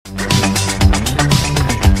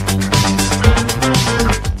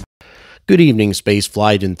Good evening,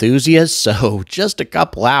 spaceflight enthusiasts. So, just a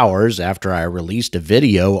couple hours after I released a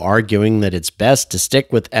video arguing that it's best to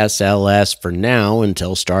stick with SLS for now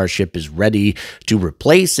until Starship is ready to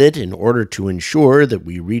replace it in order to ensure that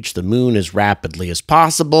we reach the moon as rapidly as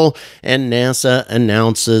possible, and NASA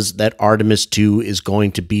announces that Artemis 2 is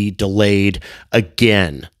going to be delayed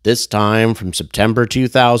again. This time from September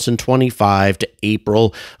 2025 to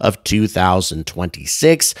April of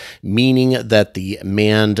 2026, meaning that the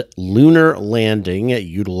manned lunar landing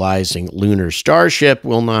utilizing Lunar Starship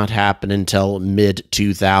will not happen until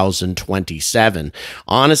mid-2027.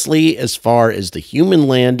 Honestly, as far as the human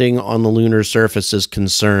landing on the lunar surface is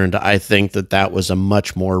concerned, I think that that was a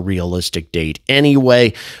much more realistic date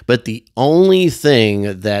anyway, but the only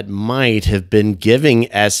thing that might have been giving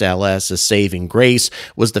SLS a saving grace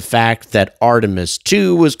was the fact that Artemis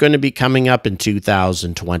 2 was going to be coming up in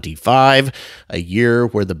 2025, a year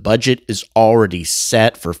where the budget is already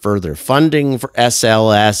set for further funding for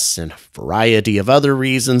SLS and a variety of other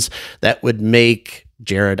reasons that would make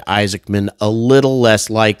Jared Isaacman a little less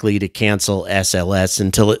likely to cancel SLS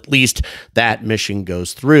until at least that mission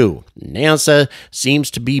goes through. NASA seems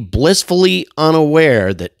to be blissfully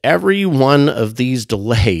unaware that every one of these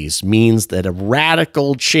delays means that a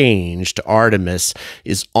radical change to Artemis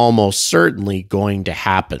is almost certainly going to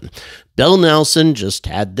happen. Bill Nelson just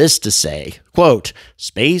had this to say, quote,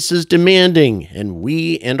 "Space is demanding, and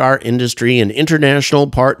we and our industry and international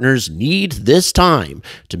partners need this time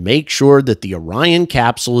to make sure that the Orion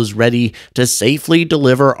capsule is ready to safely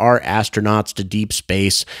deliver our astronauts to deep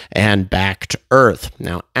space and back to Earth."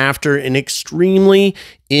 Now, after an extremely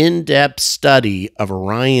in-depth study of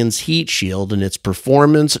Orion's heat shield and its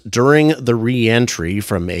performance during the re-entry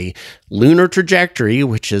from a lunar trajectory,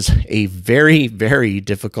 which is a very, very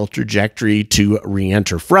difficult trajectory to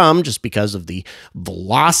re-enter from just because of the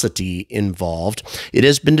velocity involved, it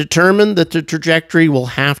has been determined that the trajectory will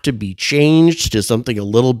have to be changed to something a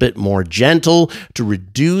little bit more gentle to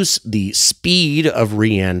reduce the speed of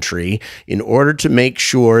re-entry in order to make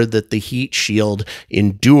sure that the heat shield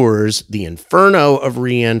endures the inferno of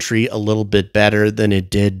re-entry a little bit better than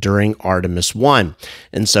it did during Artemis 1.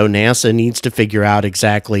 And so NASA needs to figure out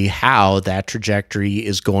exactly how that trajectory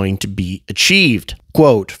is going to be achieved.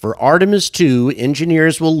 Quote, "For Artemis 2,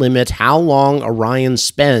 engineers will limit how long Orion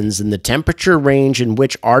spends in the temperature range in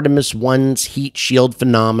which Artemis 1's heat shield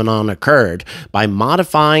phenomenon occurred by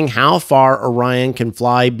modifying how far Orion can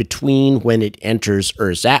fly between when it enters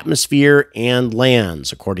Earth's atmosphere and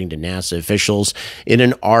lands," according to NASA officials in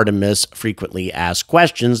an Artemis Frequently Asked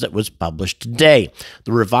Questions that was published today.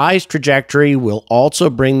 The revised trajectory will also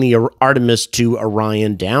bring the Artemis 2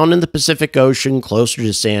 Orion down in the Pacific Ocean closer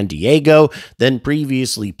to San Diego than previously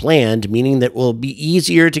planned, meaning that it will be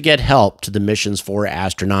easier to get help to the mission's 4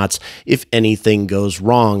 astronauts if anything goes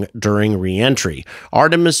wrong during re-entry.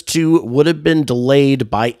 Artemis 2 would have been delayed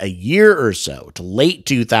by a year or so to late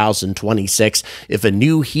 2026 if a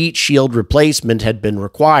new heat shield replacement had been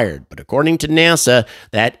required, but according to NASA,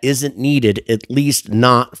 that isn't needed, at least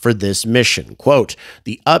not for this mission. Quote,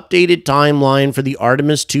 "The updated timeline for the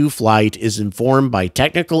Artemis 2 flight is informed by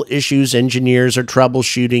technical issues engineers are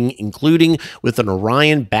troubleshooting, including with an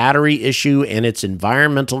Orion battery issue and its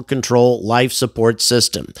environmental control life support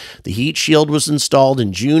system. The heat shield was installed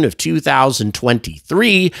in June of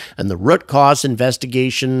 2023, and the root cause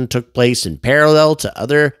investigation took place in parallel to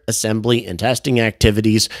other assembly and testing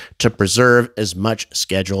activities to preserve as much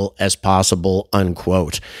schedule as possible,"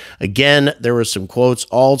 unquote. Again, there were some quotes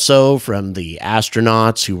also from the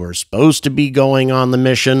astronauts who were supposed to be going on the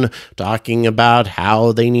mission, talking about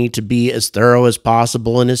how they need to be as thorough as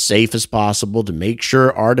possible and as safe as possible to make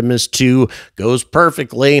sure Artemis 2 goes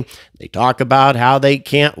perfectly. They talk about how they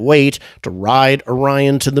can't wait to ride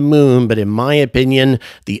Orion to the moon, but in my opinion,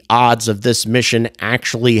 the odds of this mission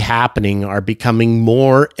actually happening are becoming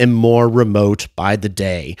more and more remote by the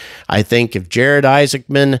day. I think if Jared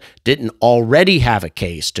Isaacman didn't already have a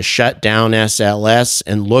case to shut down SLS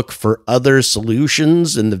and look for other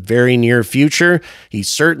solutions in the very near future, he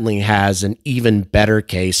certainly has an even better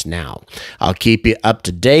case now. I'll keep you up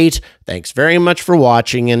to date. Thanks very much for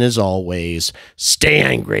watching, and as always, stay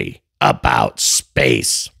angry about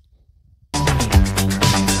space.